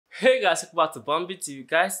Hey guys, welcome back to Bambi TV.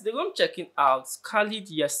 Guys, today I'm checking out Khalid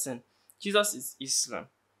Yasin. Jesus is Islam.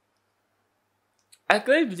 I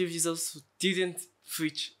clearly believe Jesus didn't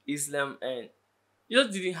preach Islam and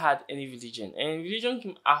Jesus didn't have any religion. And religion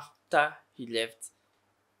came after he left.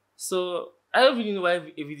 So I don't really know why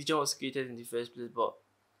a religion was created in the first place, but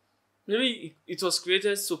maybe it was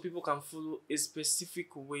created so people can follow a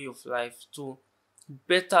specific way of life to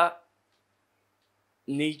better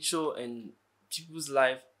nature and people's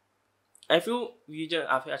life. I feel religion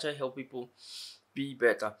actually help people be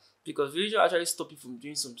better because religion actually stop you from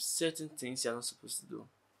doing some certain things you're not supposed to do.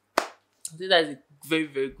 I think that is a very,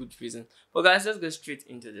 very good reason. But guys, let's get straight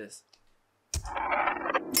into this.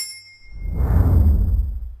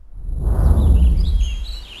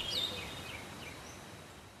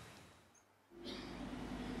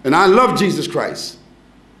 And I love Jesus Christ.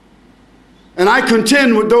 And I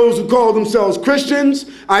contend with those who call themselves Christians.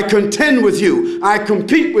 I contend with you. I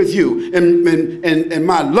compete with you in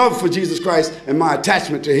my love for Jesus Christ and my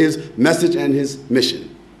attachment to his message and his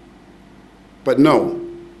mission. But no,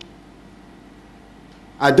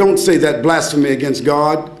 I don't say that blasphemy against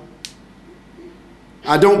God.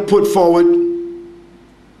 I don't put forward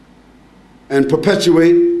and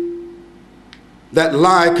perpetuate that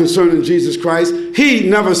lie concerning Jesus Christ. He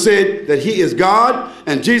never said that he is God,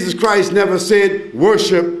 and Jesus Christ never said,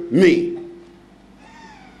 worship me.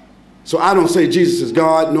 So I don't say Jesus is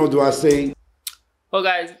God, nor do I say... Well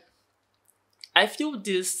guys, I feel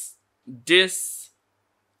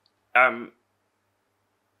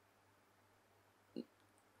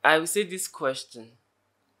I would say this question.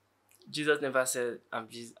 Jesus never said,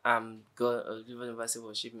 I'm God, or Jesus never said,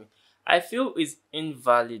 worship me. I feel is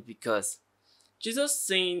invalid because Jesus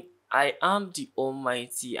saying, I am the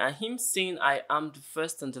Almighty, and him saying, I am the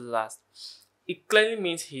first and the last, it clearly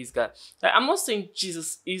means he's God. Like, I'm not saying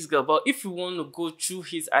Jesus is God, but if you want to go through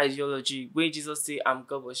his ideology, where Jesus say, I'm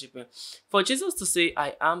God worshiping, for Jesus to say,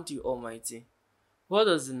 I am the Almighty, what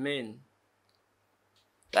does it mean?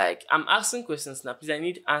 Like, I'm asking questions now, please, I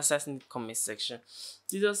need answers in the comment section.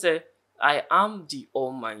 Jesus said, I am the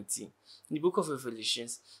Almighty, in the book of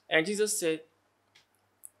Revelations, and Jesus said,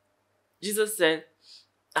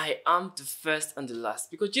 I am the first and the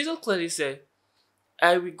last. Because Jesus clearly said,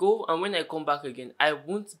 I will go, and when I come back again, I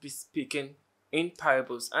won't be speaking in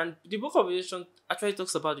parables. And the book of Revelation actually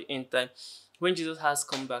talks about the end time, when Jesus has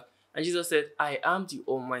come back. And Jesus said, I am the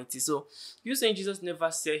Almighty. So, you saying Jesus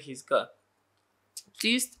never said he's God.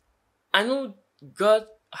 Please, I know God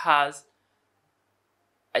has,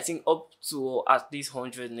 I think, up to at least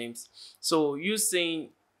 100 names. So, you saying,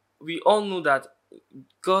 we all know that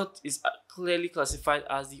God is clearly classified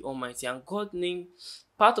as the Almighty, and God name,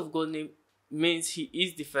 part of God name means he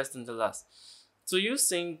is the first and the last. So you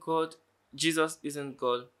saying Jesus isn't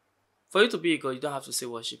God. For you to be a God, you don't have to say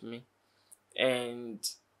worship me. And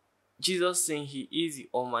Jesus saying he is the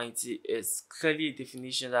Almighty is clearly a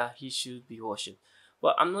definition that he should be worshipped.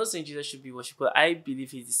 But I'm not saying Jesus should be worshipped, but I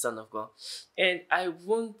believe he's the Son of God. And I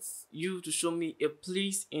want you to show me a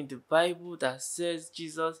place in the Bible that says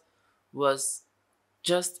Jesus was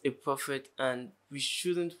just a prophet and we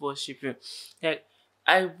shouldn't worship him. Like,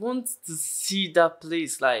 I want to see that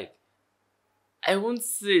place. Like, I want to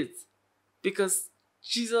see it because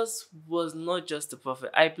Jesus was not just a prophet.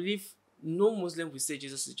 I believe no Muslim will say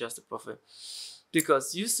Jesus is just a prophet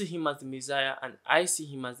because you see him as the Messiah and I see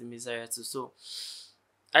him as the Messiah too. So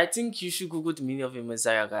I think you should Google the meaning of a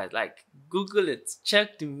Messiah, guys. Like, Google it,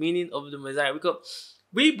 check the meaning of the Messiah, because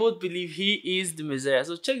we both believe he is the Messiah.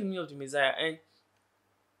 So check the meaning of the Messiah. And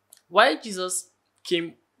why Jesus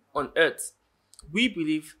came on earth, we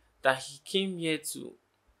believe that he came here to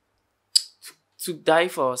die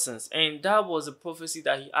for our sins. And that was a prophecy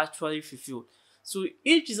that he actually fulfilled. So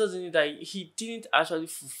if Jesus didn't die, he didn't actually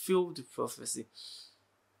fulfill the prophecy.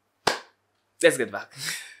 Let's get back.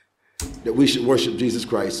 That we should worship Jesus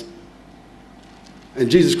Christ. And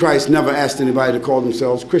Jesus Christ never asked anybody to call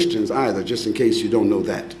themselves Christians either, just in case you don't know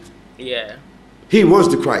that. Yeah. He was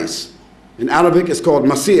the Christ. In Arabic, it's called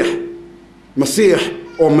Masih.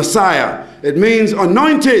 Masih or Messiah. It means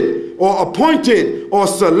anointed or appointed or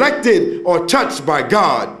selected or touched by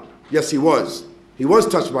God. Yes, he was. He was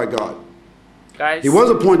touched by God. Guys, he was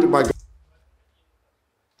appointed by God.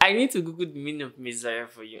 I need to Google the meaning of Messiah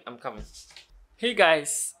for you. I'm coming. Hey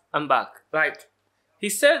guys, I'm back. Right. He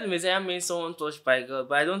said the Messiah means someone touched by God,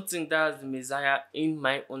 but I don't think that's the Messiah in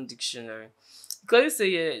my own dictionary. Because it says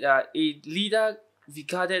here that a leader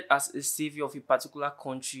regarded as a savior of a particular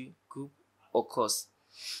country, group, or cause.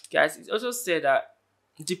 Guys, it also said that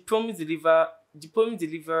the promised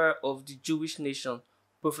deliverer of the Jewish nation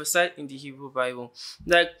prophesied in the Hebrew Bible.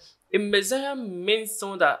 Like, A Messiah means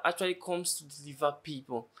someone that actually comes to deliver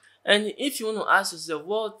people. And if you want to ask yourself,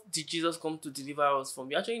 what did Jesus come to deliver us from?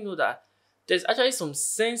 You actually know that there's actually some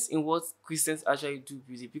sense in what Christians actually do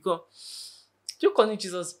believe. Because you calling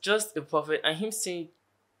Jesus just a prophet and him saying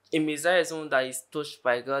a Messiah is someone that is touched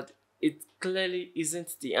by God, it clearly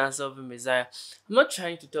isn't the answer of a Messiah. I'm not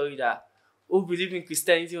trying to tell you that, oh, believe in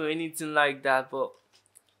Christianity or anything like that, but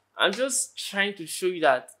I'm just trying to show you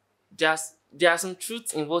that there are some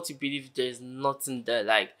truths in what you believe. There's nothing there.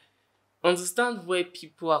 Like, understand where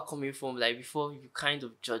people are coming from, like, before you kind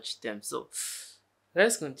of judge them. So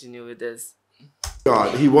let's continue with this.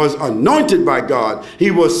 God. He was anointed by God.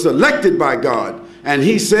 He was selected by God. And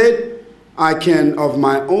he said, I can of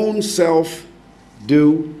my own self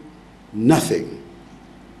do nothing.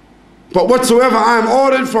 But whatsoever I am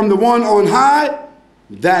ordered from the one on high,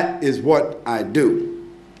 that is what I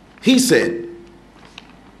do. He said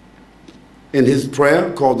in his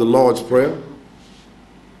prayer called the Lord's Prayer,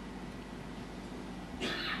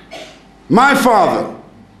 my Father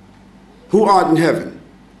who art in heaven,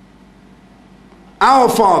 our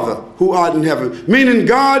Father who art in heaven, meaning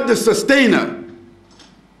God the sustainer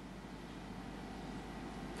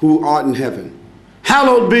who art in heaven.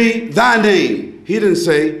 Hallowed be thy name. He didn't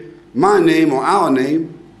say my name or our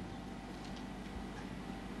name.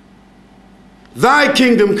 Thy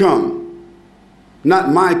kingdom come, not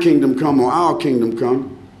my kingdom come or our kingdom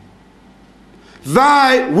come.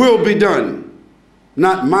 Thy will be done,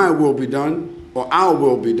 not my will be done or our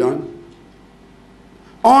will be done.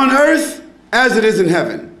 On earth as it is in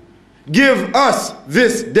heaven. Give us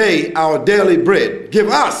this day our daily bread. Give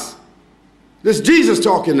us. This is Jesus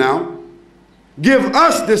talking now. Give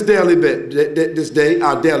us this day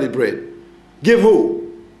our daily bread. Give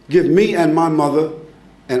who? Give me and my mother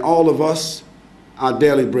and all of us our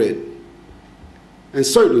daily bread. And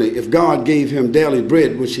certainly if God gave him daily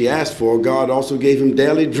bread, which he asked for, God also gave him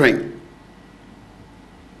daily drink.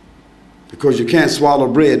 Because you can't swallow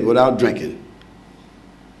bread without drinking.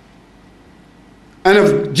 And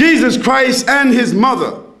if Jesus Christ and his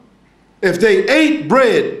mother, if they ate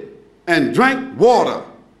bread and drank water,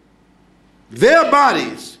 their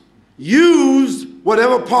bodies used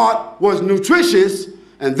whatever part was nutritious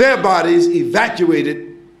and their bodies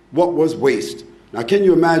evacuated what was waste. Now, can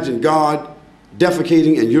you imagine God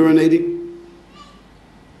defecating and urinating?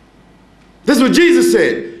 This is what Jesus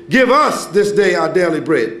said. Give us this day our daily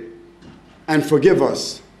bread and forgive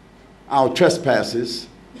us our trespasses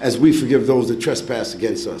as we forgive those that trespass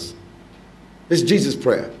against us. It's Jesus'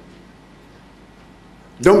 prayer.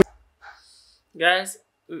 Don't be Guys,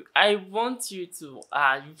 I want you to,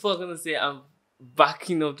 people are going to say I'm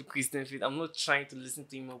backing up the Christian faith. I'm not trying to listen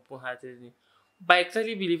to him open-heartedly. But I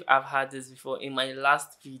clearly believe I've had this before in my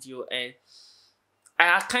last video. And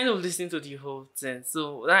I kind of listened to the whole thing.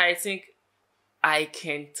 So now I think I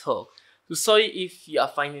can talk. So sorry if you are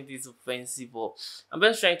finding this offensive. But I'm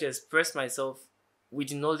just trying to express myself with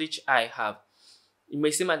the knowledge I have. It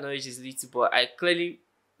may seem my knowledge is little, but I clearly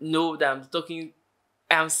know that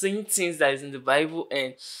I'm saying things that is in the Bible,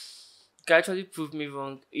 and you can actually prove me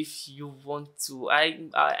wrong if you want to.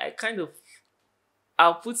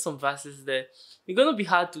 I'll put some verses there. It's gonna be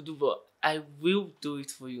hard to do, but I will do it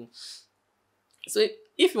for you. So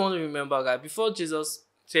if you want to remember, guys, before Jesus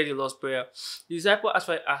said the Lord's Prayer, the disciple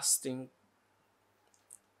actually asked him,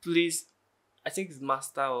 please, I think it's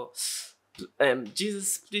Master or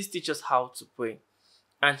Jesus, please teach us how to pray.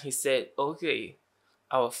 And he said, okay,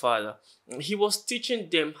 our Father. He was teaching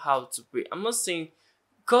them how to pray. I'm not saying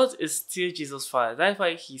God is still Jesus' Father. That's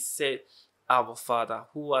why he said, our Father,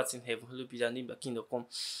 who art in heaven, hallowed be thy name, thy kingdom come.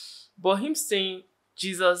 But him saying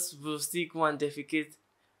Jesus will still go and defecate,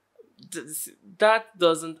 that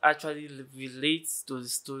doesn't actually relate to the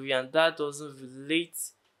story, and that doesn't relate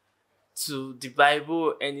to the Bible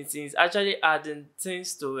or anything. It's actually adding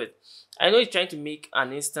things to it. I know he's trying to make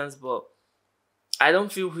an instance, but I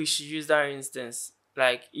don't feel we should use that instance.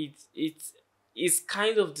 Like, it's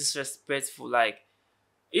kind of disrespectful. Like,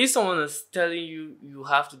 if someone is telling you you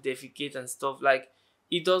have to defecate and stuff, like,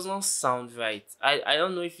 it does not sound right. I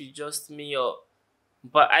don't know if it's just me or,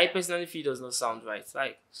 but I personally feel it does not sound right.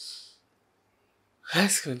 Like,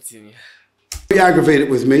 let's continue. Be aggravated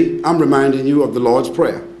with me. I'm reminding you of the Lord's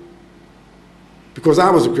Prayer. Because I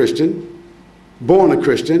was a Christian, born a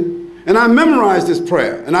Christian, and I memorized this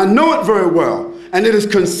prayer, and I know it very well, and it is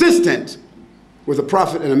consistent with a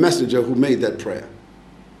prophet and a messenger who made that prayer.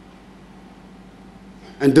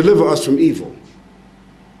 And deliver us from evil.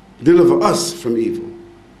 Deliver us from evil.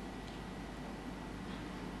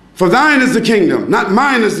 For thine is the kingdom, not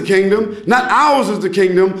mine is the kingdom, not ours is the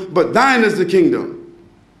kingdom, but thine is the kingdom.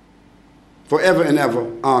 Forever and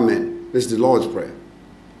ever. Amen. It's the Lord's Prayer.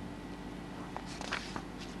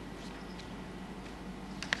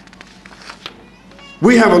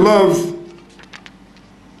 We have a love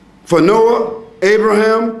for Noah,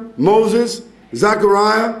 Abraham, Moses,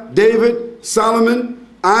 Zechariah, David, Solomon,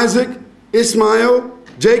 Isaac, Ishmael,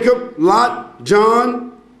 Jacob, Lot,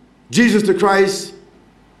 John, Jesus the Christ,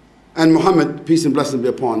 and Muhammad, peace and blessing be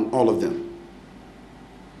upon all of them.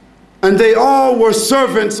 And they all were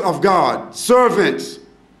servants of God, servants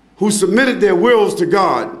who submitted their wills to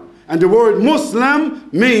God. And the word Muslim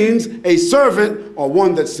means a servant or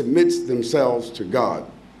one that submits themselves to God.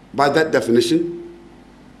 By that definition,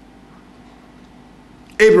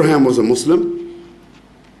 Abraham was a Muslim.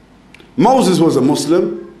 Moses was a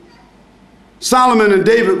Muslim. Solomon and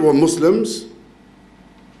David were Muslims.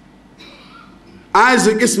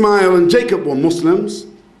 Isaac, Ishmael, and Jacob were Muslims.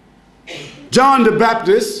 John the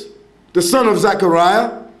Baptist, the son of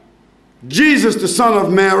Zechariah, Jesus, the son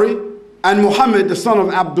of Mary, and Muhammad, the son of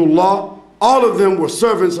Abdullah, all of them were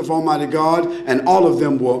servants of Almighty God, and all of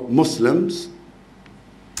them were Muslims.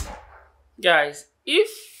 Guys,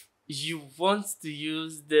 if you want to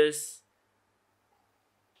use this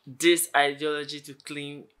ideology to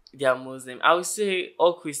claim they are Muslim, I would say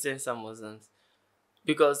all Christians are Muslims.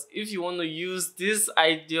 Because if you want to use this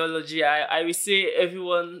ideology, I will say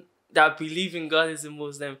everyone that believes in God is a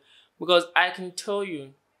Muslim. Because I can tell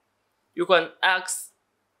you, you can ask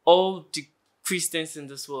all the Christians in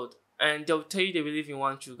this world, and they'll tell you they believe in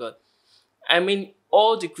one true God. I mean,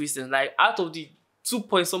 all the Christians, like out of the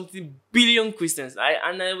 2-point-something billion Christians,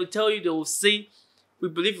 and I will tell you, they will say, we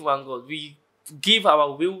believe in one God. We give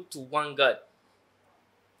our will to one God.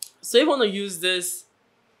 So if you want to use this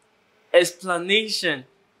explanation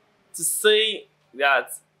to say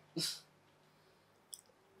that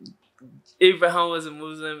Abraham was a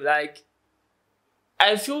Muslim, like,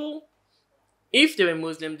 I feel if they were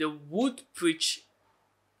Muslim, they would preach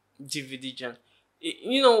the religion.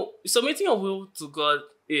 You know, submitting your will to God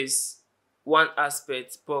is one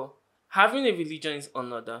aspect, but having a religion is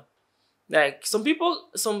another. Like, some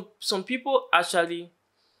people actually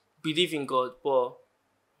believe in God, but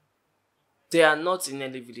they are not in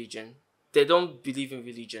any religion. They don't believe in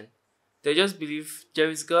religion. They just believe there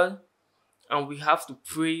is God, and we have to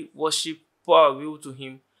pray, worship, pour our will to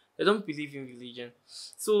Him. They don't believe in religion.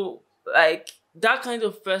 So, like, that kind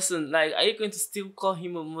of person, like, are you going to still call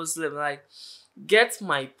him a Muslim? Like, get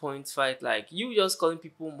my point right? Like, you just calling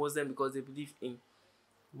people Muslim because they believe in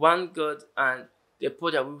one God and they pour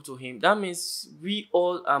their will to Him. That means we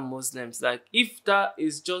all are Muslims. Like, if that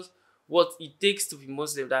is just what it takes to be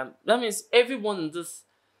Muslim, that means everyone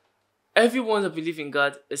that believes in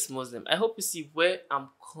God is Muslim. I hope you see where I'm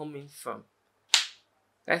coming from.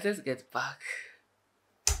 Guys, let's get back.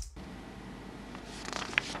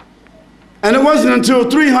 And it wasn't until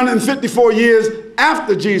 354 years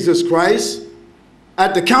after Jesus Christ,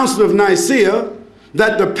 at the Council of Nicaea,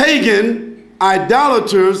 that the pagan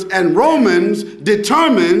idolaters and Romans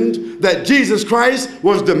determined that Jesus Christ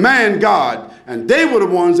was the man God. And they were the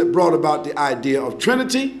ones that brought about the idea of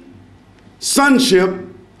Trinity, sonship,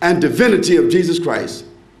 and divinity of Jesus Christ.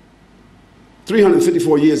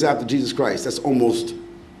 354 years after Jesus Christ, that's almost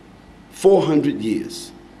 400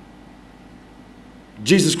 years.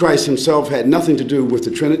 Jesus Christ himself had nothing to do with the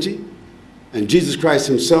Trinity, and Jesus Christ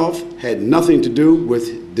himself had nothing to do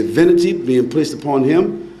with divinity being placed upon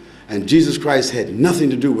him, and Jesus Christ had nothing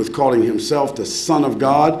to do with calling himself the Son of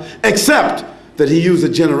God, except that he used a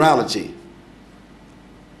generality.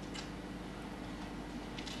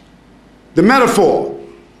 The metaphor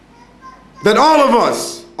that all of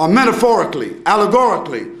us are metaphorically,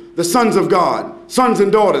 allegorically, the sons of God, sons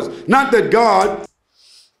and daughters. Not that God...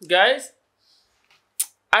 Guys,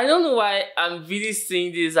 I don't know why I'm really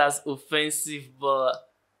saying this as offensive, but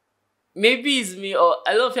maybe it's me, or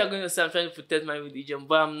a lot of you are going to say I'm trying to protect my religion,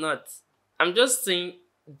 but I'm not. I'm just saying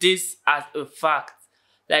this as a fact.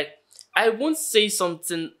 Like, I won't say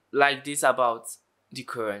something like this about the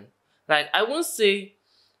Quran. Like, I won't say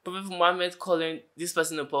Prophet Muhammad calling this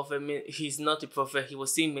person a prophet, he's not a prophet. He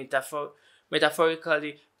was saying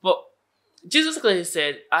metaphorically. But Jesus Christ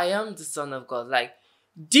said, I am the Son of God. Like,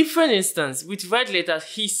 different instance, with red letters,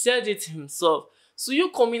 he said it himself. So you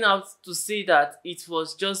coming out to say that it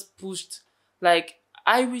was just pushed, like,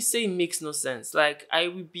 I will say it makes no sense. Like, I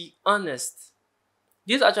will be honest.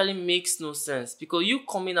 This actually makes no sense, because you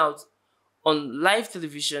coming out on live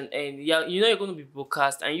television and you know you're going to be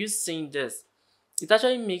broadcast and you saying this, it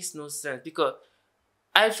actually makes no sense, because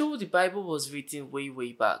I feel the Bible was written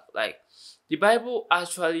way back. Like, the Bible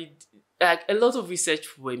actually, like, a lot of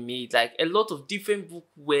research were made, like a lot of different books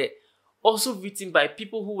were also written by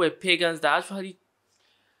people who were pagans that actually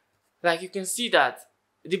Like, you can see that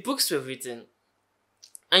the books were written,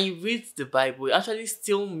 and you read the Bible, it actually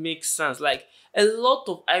still makes sense. Like, a lot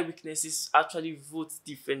of eyewitnesses actually wrote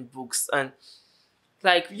different books, and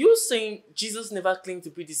like, you saying Jesus never claimed to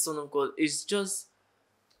be the Son of God is just,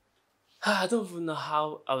 I don't even know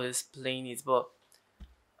how I will explain it, but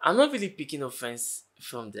I'm not really picking offense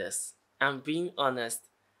from this. I'm being honest.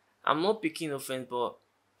 I'm not picking offense, but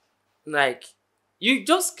like, you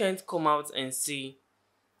just can't come out and say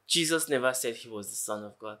Jesus never said he was the Son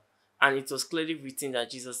of God. And it was clearly written that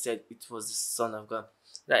Jesus said it was the Son of God.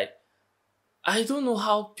 Like, I don't know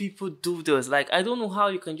how people do this. Like, I don't know how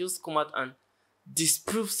you can just come out and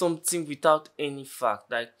disprove something without any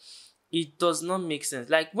fact. Like, it does not make sense.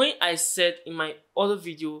 Like, when I said in my other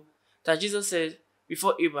video that Jesus said,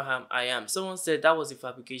 before Abraham, I am, someone said that was a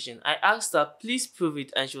fabrication. I asked her, please prove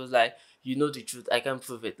it. And she was like, you know the truth, I can't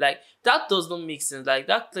prove it. Like, that does not make sense. Like,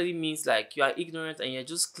 that clearly means like you are ignorant and you're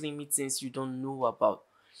just claiming things you don't know about.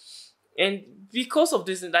 And because of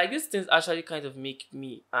this, like, these things actually kind of make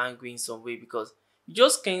me angry in some way, because you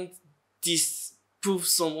just can't disprove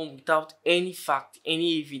someone without any fact,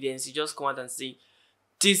 any evidence. You just come out and say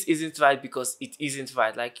this isn't right because it isn't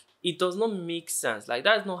right. Like, it does not make sense. Like,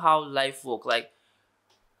 that's not how life works. Like,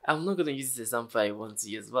 I'm not gonna use this example I want to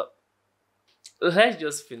use, but let's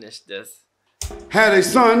just finish this. Had a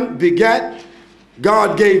son, begat,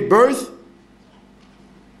 God gave birth.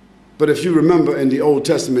 But if you remember in the Old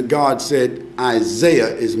Testament, God said,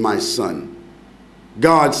 Isaiah is my son.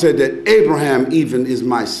 God said that Abraham even is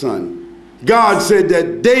my son. God said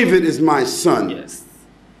that David is my son. Yes.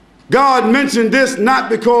 God mentioned this not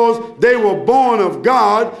because they were born of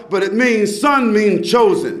God, but it means son means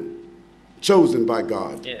chosen. Chosen by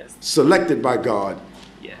God. Yes. Selected by God.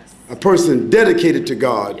 Yes. A person dedicated to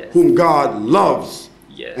God, yes. whom God loves,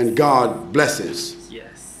 yes. and God blesses.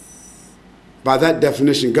 Yes. By that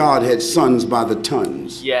definition, God had sons by the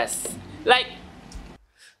tons. Yes. Like,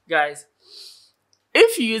 guys,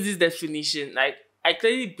 if you use this definition, like, I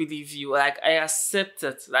clearly believe you. Like, I accept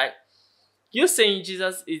it. Like, you're saying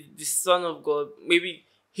Jesus is the Son of God. Maybe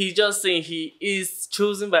he's just saying he is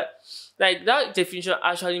chosen, but like, that definition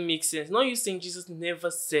actually makes sense. Not you saying Jesus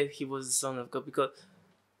never said he was the Son of God, because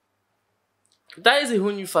that is a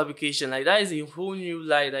whole new fabrication. Like, that is a whole new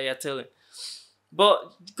lie that you're telling.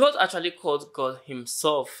 But God actually called God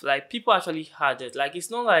himself. Like, people actually heard it. Like,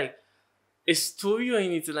 it's not like a story or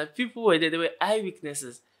anything. Like, people were there. They were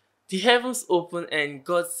eyewitnesses. The heavens opened and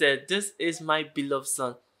God said, this is my beloved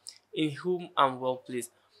Son, in whom I'm well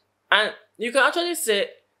pleased. And you can actually say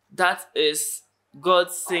that is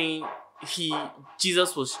God saying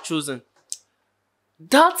Jesus was chosen.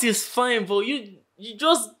 That is fine, but you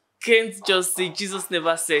just can't just say Jesus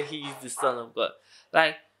never said he is the Son of God.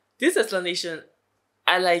 Like, this explanation,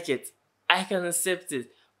 I like it. I can accept it.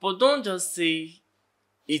 But don't just say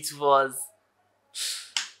it was.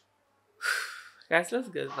 Guys, let's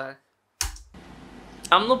get back.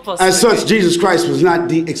 I'm not possible. As such, Jesus Christ was not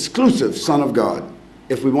the exclusive Son of God,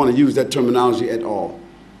 if we want to use that terminology at all.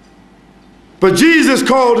 But Jesus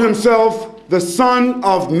called himself the Son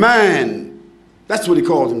of Man. That's what he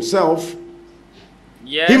called himself.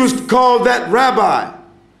 Yes. He was called that rabbi,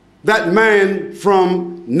 that man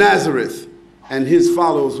from Nazareth. And his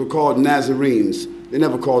followers were called Nazarenes. They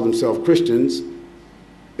never called themselves Christians.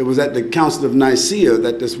 It was at the Council of Nicaea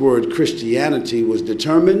that this word Christianity was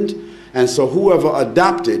determined. And so whoever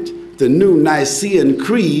adopted the new Nicene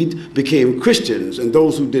Creed became Christians. And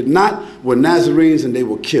those who did not were Nazarenes, and they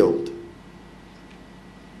were killed.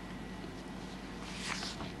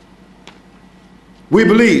 We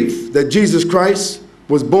believe that Jesus Christ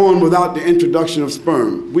was born without the introduction of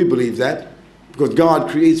sperm. We believe that because God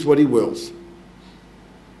creates what he wills.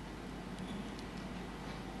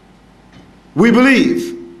 We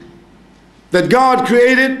believe that God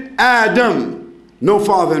created Adam, no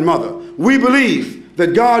father and mother. We believe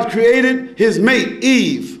that God created his mate,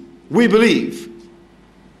 Eve. We believe.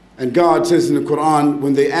 And God says in the Quran,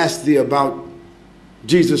 when they ask thee about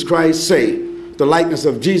Jesus Christ, say, the likeness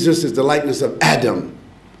of Jesus is the likeness of Adam.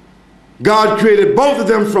 God created both of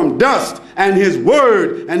them from dust and his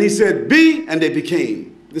word, and he said, be, and they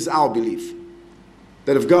became. This is our belief.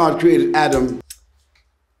 That if God created Adam.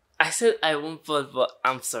 I said I won't pause, but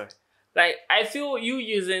I'm sorry. Like, I feel you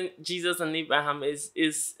using Jesus and Abraham is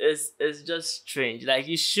just strange. Like,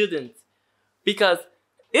 you shouldn't. Because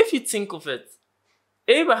if you think of it,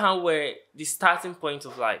 Abraham were the starting point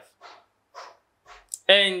of life.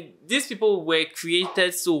 And these people were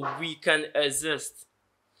created so we can exist.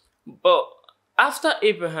 But after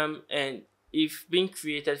Abraham and Eve being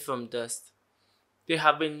created from dust, there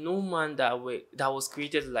have been no man that was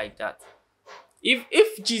created like that.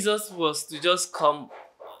 If Jesus was to just come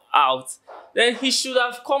out, then he should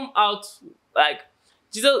have come out like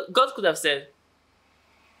Jesus. God could have said,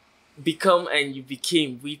 "Become," and you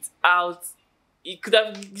became without. It could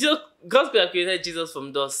have God could have created Jesus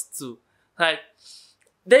from dust too. Like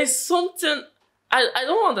there's something I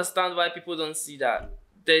don't understand why people don't see that.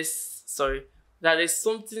 That there's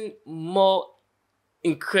something more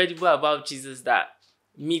incredible about Jesus that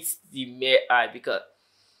meets the mere eye, because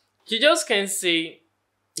you just can't say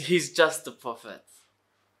he's just a prophet.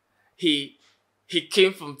 He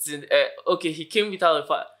came from sin. Okay, he came without a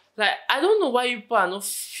father. Like I don't know why people are not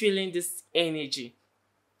feeling this energy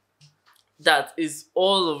that is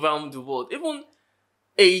all around the world. Even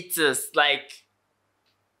atheists,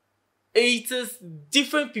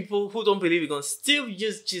 different people who don't believe in God still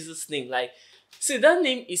use Jesus' name. Like, see, that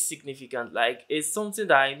name is significant. Like, it's something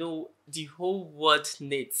that I know the whole world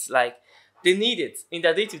needs. Like, they need it in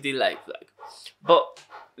their day-to-day life. Like, but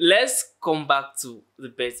let's come back to the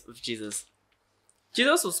birth of Jesus.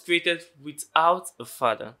 Jesus was created without a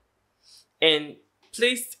father and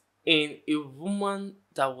placed in a woman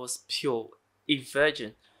that was pure, a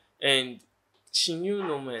virgin, and she knew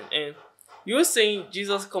no man. And you're saying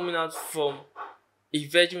Jesus coming out from a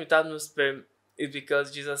virgin without no sperm is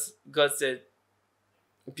because God said,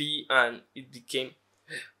 be, and it became.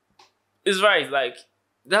 It's right, like,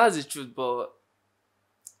 that's the truth, but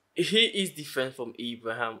he is different from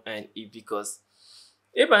Abraham and Eve, because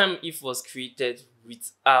Abraham and Eve was created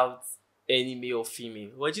without any male or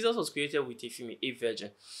female, but Jesus was created with a female, a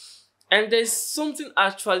virgin. And there's something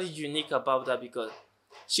actually unique about that, because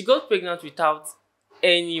she got pregnant without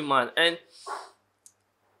any man, and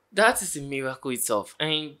that is a miracle itself.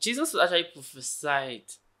 And Jesus was actually prophesied.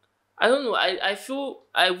 I don't know, I feel,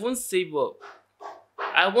 I won't say, but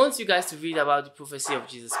I want you guys to read about the prophecy of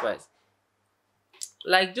Jesus Christ.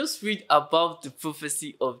 Like, just read about the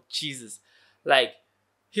prophecy of Jesus. Like,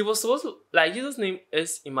 he was supposed to, like, Jesus' name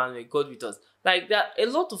is Emmanuel, God with us. Like, there are a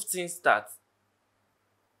lot of things that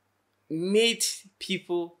made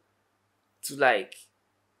people to, like,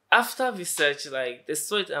 after research, like, they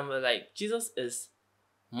saw it and were like, Jesus is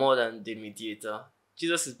more than the mediator.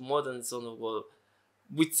 Jesus is more than the Son of God.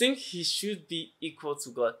 We think he should be equal to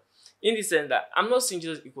God. In the sense that, I'm not saying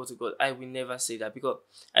Jesus is equal to God. I will never say that, because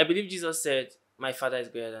I believe Jesus said, my Father is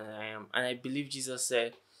greater than I am. And I believe Jesus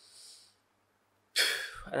said,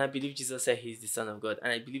 he's the Son of God.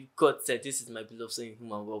 And I believe God said, this is my beloved Son in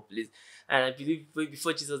whom I'm well pleased. And I believe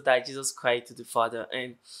before Jesus died, Jesus cried to the Father.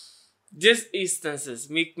 And these instances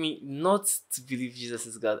make me not to believe Jesus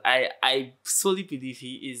is God. I solely believe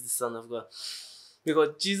he is the Son of God.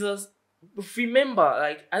 Because Jesus, remember,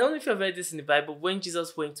 like, I don't know if you've read this in the Bible, when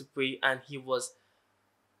Jesus went to pray and he was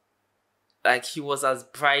as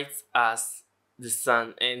bright as the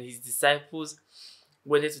sun, and his disciples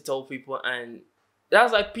wanted to tell people, and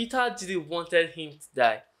that's why Peter didn't wanted him to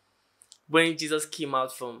die. When Jesus came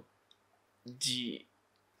out from the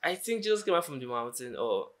mountain,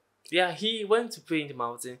 or yeah, he went to pray in the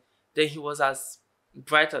mountain. Then he was as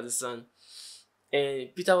bright as the sun,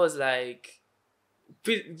 and Peter was like,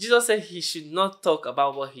 Jesus said he should not talk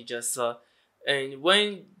about what he just saw. And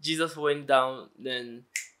when Jesus went down, then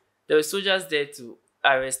there were soldiers there to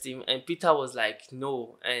arrest him, and Peter was like,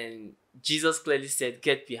 no. And Jesus clearly said,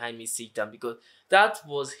 get behind me, Satan, because that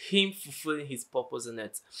was him fulfilling his purpose on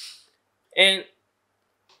it. And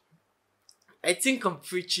I think I'm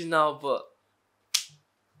preaching now, but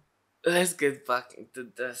let's get back into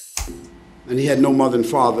this. And he had no mother and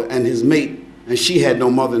father, and his mate, and she had no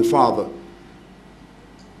mother and father.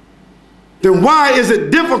 Then why is it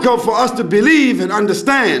difficult for us to believe and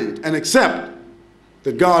understand and accept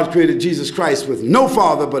that God created Jesus Christ with no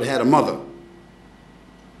father but had a mother?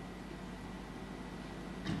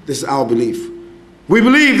 This is our belief. We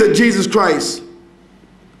believe that Jesus Christ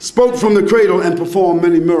spoke from the cradle and performed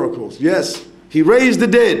many miracles. Yes, he raised the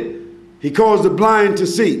dead. He caused the blind to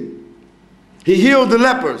see. He healed the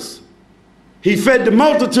lepers. He fed the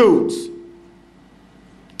multitudes.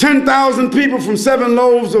 10,000 people from 7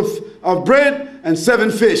 loaves of bread and 7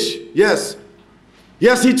 fish. Yes.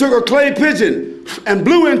 Yes, he took a clay pigeon and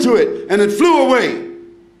blew into it, and it flew away.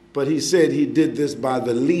 But he said he did this by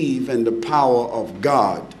the leave and the power of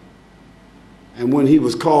God. And when he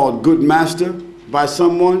was called good master by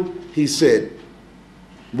someone, he said,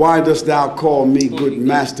 why dost thou call me good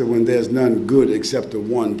master when there's none good except the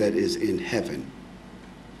one that is in heaven?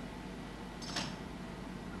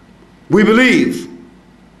 We believe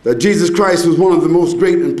that Jesus Christ was one of the most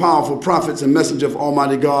great and powerful prophets and messenger of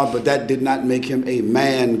Almighty God, but that did not make him a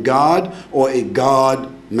man God or a God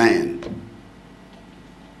man.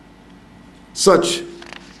 Such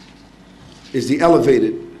is the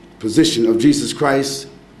elevated position of Jesus Christ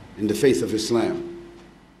in the faith of Islam.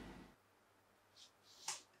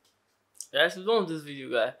 That's one of this video,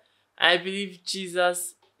 guys. I believe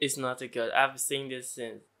Jesus is not a God. I've been saying this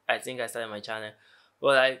since I think I started my channel.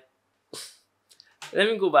 But like, let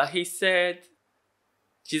me go back. He said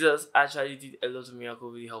Jesus actually did a lot of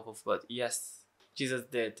miracles with the help of God. Yes, Jesus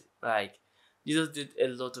did. Like, Jesus did a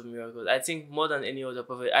lot of miracles. I think more than any other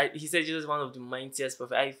prophet. He said Jesus is one of the mightiest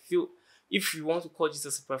prophets. I feel if you want to call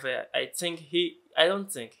Jesus a prophet, I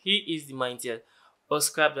don't think he is the mightiest. But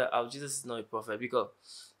scrap that out. Jesus is not a prophet, because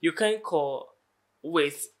you can't call.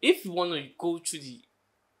 Wait, if you want to go through the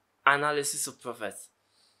analysis of prophets,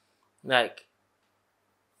 like,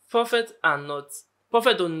 prophets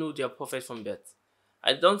don't know they are prophet from birth.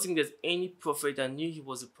 I don't think there's any prophet that knew he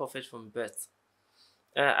was a prophet from birth.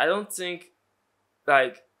 I don't think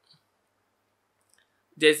like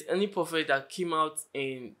there's any prophet that came out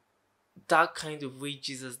in that kind of way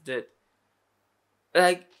Jesus did.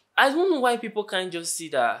 Like, I don't know why people can't just see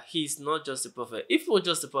that he's not just a prophet. If he was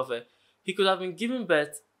just a prophet, he could have been given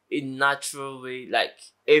birth a natural way like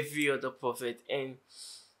every other prophet, and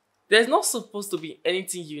there's not supposed to be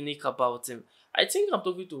anything unique about him. I think I'm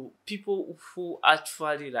talking to people who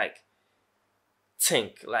actually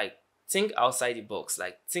think outside the box.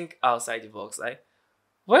 Like,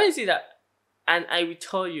 why is it that? And I will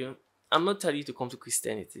tell you, I'm not telling you to come to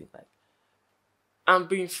Christianity. Like, I'm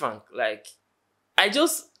being frank. Like, I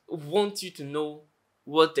just want you to know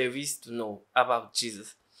what there is to know about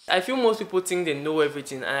Jesus. I feel most people think they know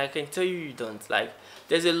everything, and I can tell you you don't. Like,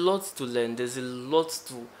 there's a lot to learn. There's a lot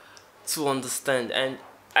to understand, and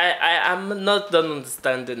I'm not done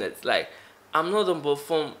understanding it. Like, I'm not done, but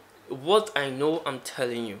from what I know, I'm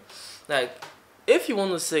telling you. Like, if you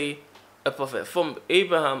want to say a prophet from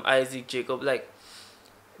Abraham, Isaac, Jacob, like,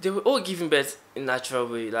 they were all giving birth in a natural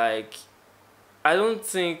way. Like, I don't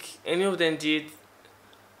think any of them did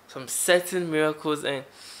some certain miracles, and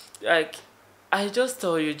like, I just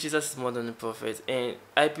tell you, Jesus is more than a prophet, and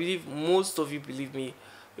I believe most of you believe me.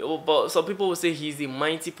 But some people will say he's a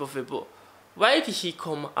mighty prophet, but why did he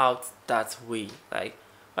come out that way? Like,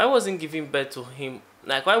 why wasn't giving birth to him?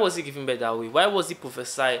 Like, why was he giving birth that way? Why was he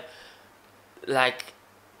prophesied? Like,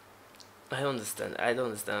 I don't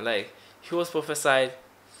understand. Like, he was prophesied.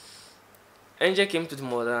 Angel came to the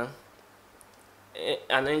mother.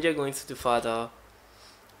 An angel going to the father.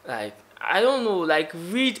 Like, I don't know. Like,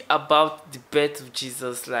 read about the birth of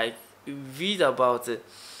Jesus. Like, read about it.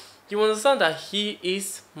 You understand that he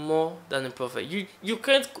is more than a prophet. You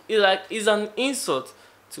can't, like, it's an insult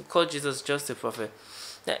to call Jesus just a prophet.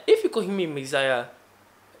 Now, if you call him a Messiah,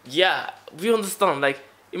 yeah, we understand. Like,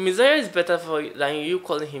 a Messiah is better for you than you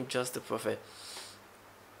calling him just a prophet.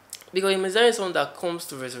 Because a Messiah is someone that comes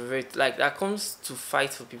to resurrect, like, that comes to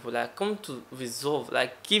fight for people, that comes to resolve,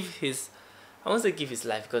 like, I won't say give his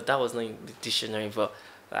life, because that was not in the dictionary, but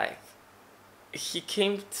like, he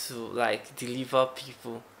came to like deliver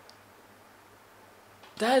people.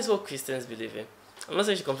 That is what Christians believe in. I'm not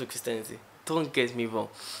saying you come to Christianity, don't get me wrong,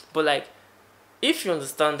 but like, if you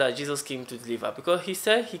understand that Jesus came to deliver, because he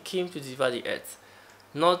said he came to deliver the earth,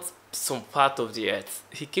 not some part of the earth.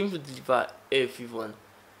 He came to deliver everyone,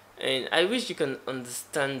 and I wish you can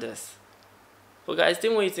understand this. But guys,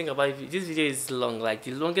 then when you think about it, this video is long, like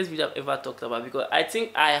the longest video I've ever talked about, because I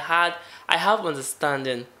think I have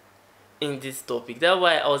understanding in this topic. That's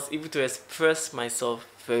why I was able to express myself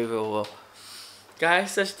very, very well.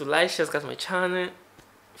 Guys, search to like, share, subscribe to my channel.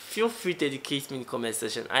 Feel free to educate me in the comment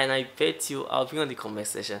section, and I bet you I'll be on the comment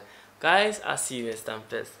section. Guys, I'll see you next time.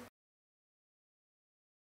 Peace.